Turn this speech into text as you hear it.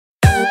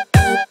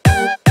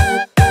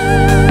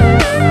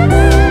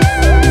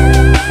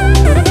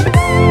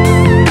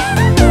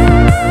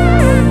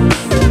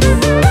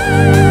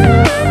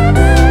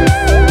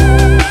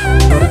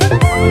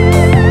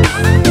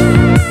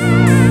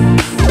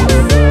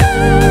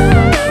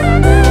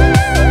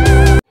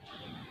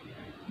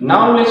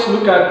now let's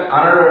look at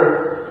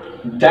another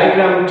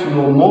diagram to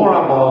know more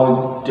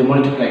about the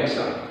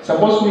multiplexer.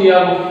 Suppose we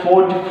have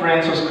 4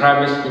 different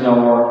subscribers in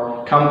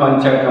our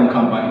company, telecom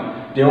company.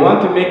 They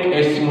want to make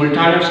a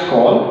simultaneous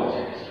call,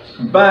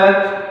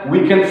 but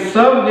we can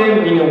serve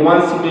them in a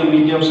one single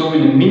medium, so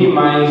we'll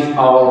minimize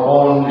our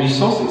own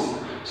resources.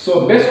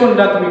 So based on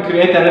that, we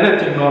create another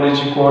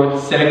technology called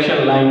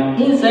selection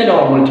line inside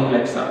our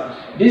multiplexer.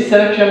 This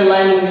selection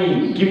line,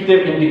 we give them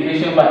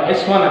indication by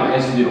S1 and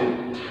S0.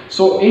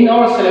 So in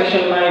our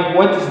selection line,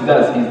 what it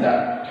does is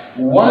that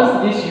once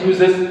these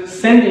users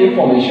send the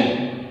information,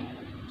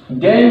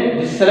 then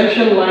the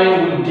selection line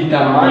will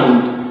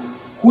determine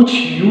which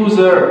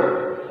user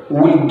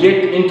will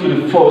get into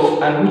the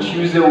first and which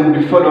user will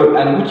be followed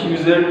and which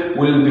user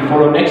will be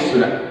followed next to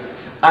that.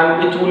 And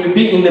it will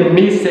be in the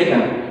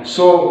millisecond.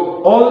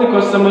 So all the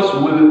customers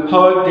will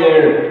have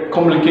their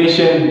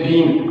communication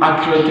being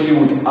accurately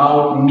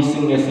without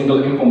missing a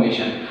single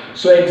information.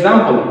 So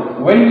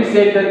example, when we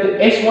say that the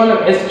S1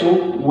 and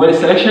S2 were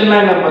selection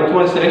line number 2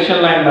 and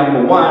selection line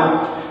number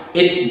 1,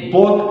 it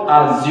both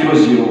are 0,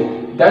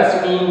 0. That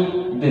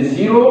means the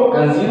 0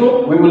 and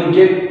 0, we will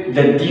get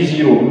the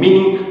D0,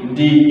 meaning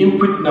the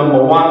input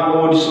number 1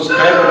 or the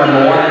subscriber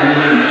number 1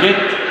 will get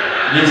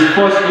this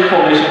first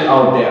information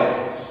out there.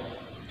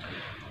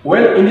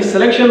 Well, in the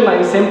selection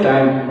line, same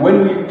time,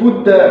 when we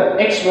put the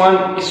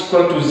x1 is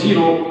equal to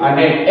 0 and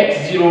then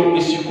x0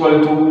 is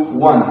equal to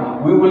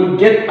 1, we will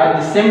get at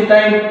the same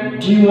time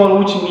D1,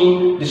 which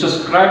means the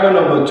subscriber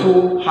number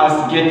 2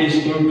 has get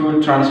his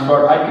input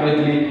transferred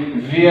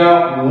accurately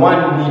via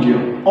one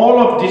medium. All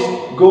of this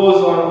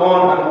goes on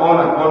and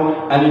on and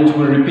on, and it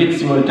will repeat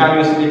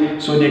simultaneously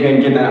so they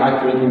can get an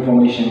accurate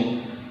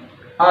information.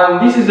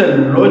 And this is a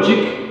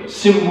logic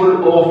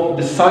symbol of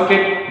the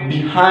circuit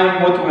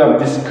behind what we have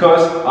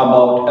discussed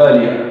about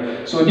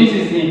earlier. So this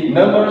is the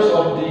numbers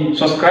of the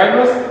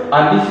subscribers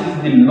and this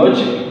is the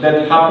logic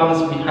that happens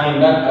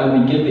behind that,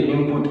 and we get the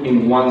input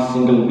in one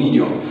single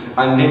video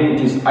and then it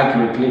is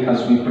accurately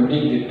as we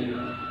predicted.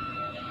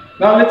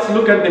 Now let's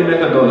look at the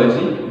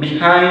methodology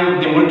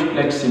behind the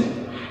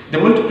multiplexing. The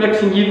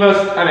multiplexing gives us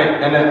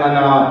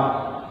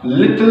a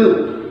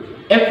little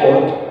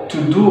effort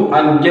to do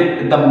and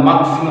get the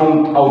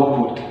maximum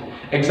output.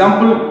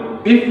 Example,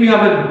 if we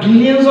have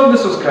billions of the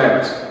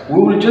subscribers,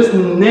 we will just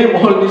name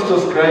all these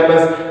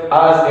subscribers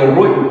as a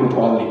raw input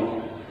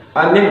only.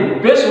 And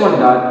then based on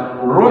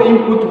that, raw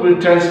input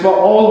will transfer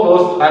all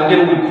those and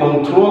then will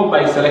control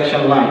by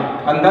selection line.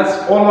 And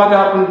that's all what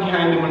happened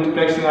behind the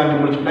multiplexing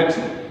and the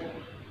multiplexing.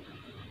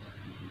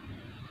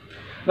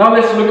 Now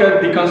let's look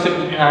at the concept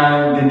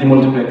behind the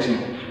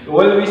demultiplexing.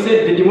 Well, we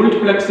said the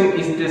demultiplexing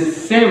is the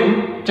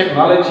same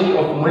technology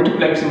of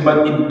multiplexing,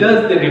 but it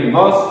does the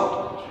reverse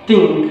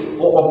thing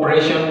or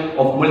operation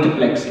of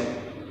multiplexing.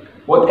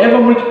 Whatever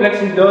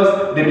multiplexing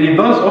does, the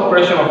reverse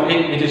operation of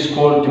it is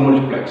called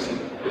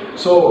demultiplexing.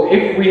 So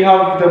if we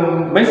have the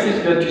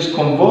message that is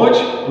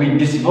converged, we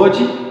disverge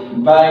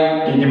it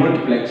by the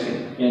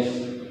demultiplexing. Yes.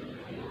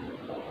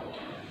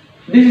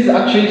 This is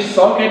actually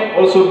circuit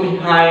also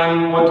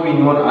behind what we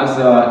know as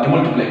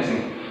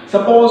demultiplexing.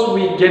 Suppose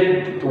we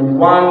get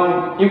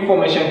one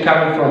information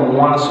coming from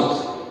one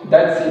source.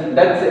 That's it.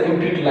 That's the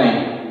input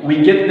line.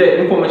 We get the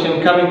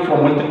information coming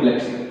from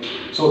multiplexing.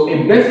 So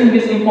based on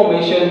this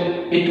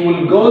information, it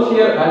will go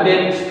here and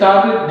then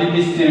start the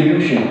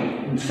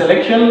distribution. The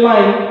selection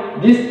line,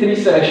 these 3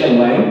 selection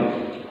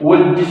line,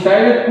 will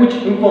decide which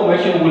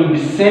information will be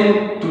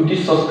sent to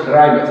these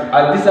subscribers.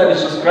 And these are the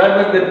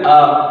subscribers that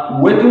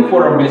are waiting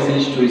for a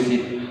message to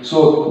receive.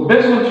 So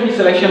based on 3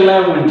 selection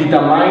line will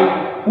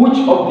determine which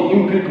of the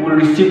input will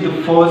receive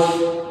the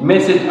first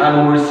message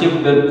and will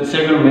receive the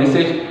second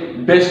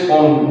message based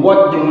on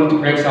what the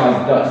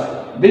multiplexer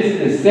does. This is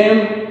the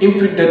same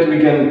input that we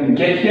can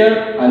get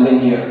here and then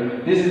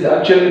here. This is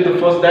actually the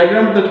first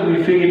diagram that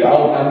we figured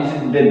out, and this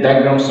is the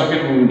diagram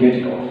circuit we will get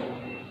it off.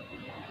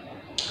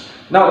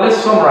 Now let's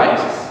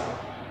summarize.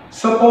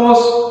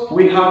 Suppose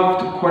we have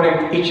to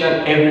connect each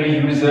and every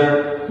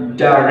user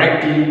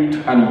directly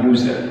to an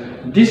user.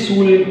 This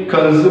will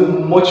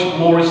consume much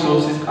more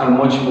resources and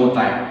much more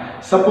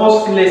time.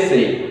 Suppose, let's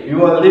say,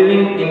 you are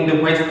living in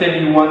the West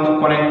and you want to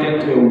connect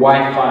it to a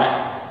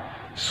Wi-Fi.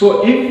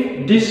 So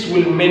if this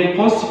will make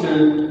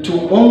possible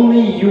to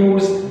only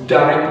use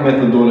direct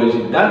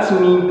methodology, that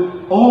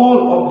means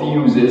all of the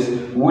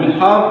users will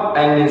have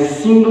a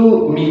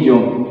single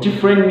medium,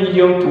 different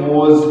medium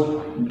towards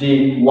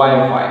the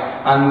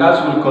Wi-Fi, and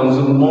that will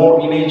consume more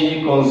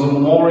energy,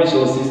 consume more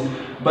resources.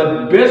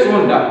 But based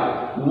on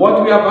that,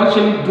 what we have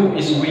actually do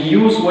is we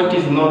use what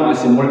is known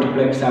as a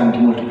multiplexer and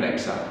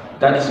demultiplexer.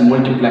 That is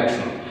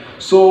multiplexing.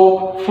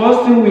 So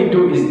first thing we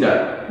do is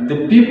that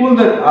the people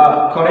that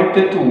are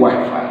connected to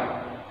Wi-Fi,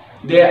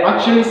 they are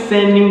actually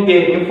sending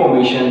their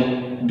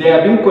information, they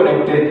are being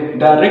connected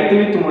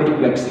directly to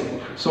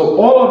multiplexing. So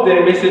all of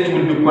their message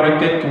will be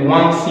connected to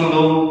one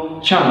single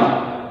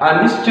channel,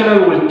 and this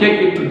channel will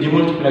take it to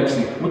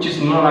demultiplexing, which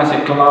is known as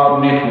a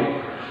cloud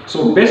network.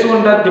 So based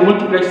on that, the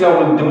multiplexer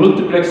will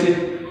demultiplex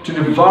it to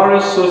the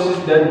various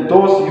sources that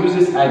those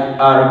users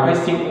are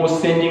requesting or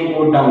sending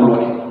or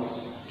downloading.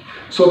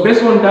 So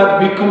based on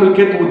that, we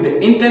communicate with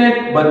the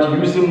internet but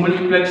using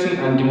multiplexing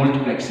and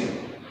demultiplexing.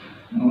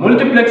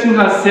 Multiplexing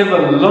has saved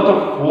a lot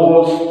of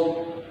worlds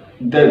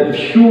the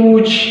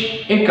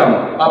huge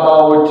income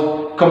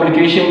about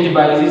communication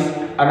devices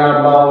and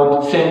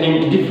about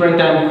sending different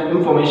types of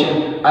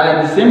information, and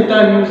at the same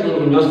time used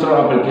in industrial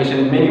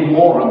application, many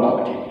more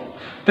about it.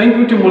 Thank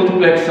you to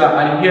Multiplexer,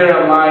 and here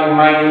am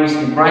my name is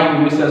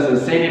Ibrahim, Inusa,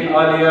 as I said it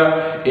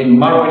earlier, in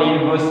Marwari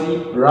University,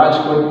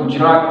 Rajkot,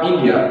 Gujarat,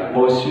 India,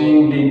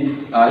 pursuing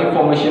the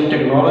Information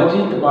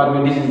Technology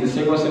Department. This is the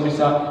second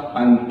semester,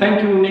 and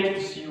thank you. Next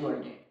to see you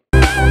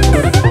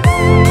again.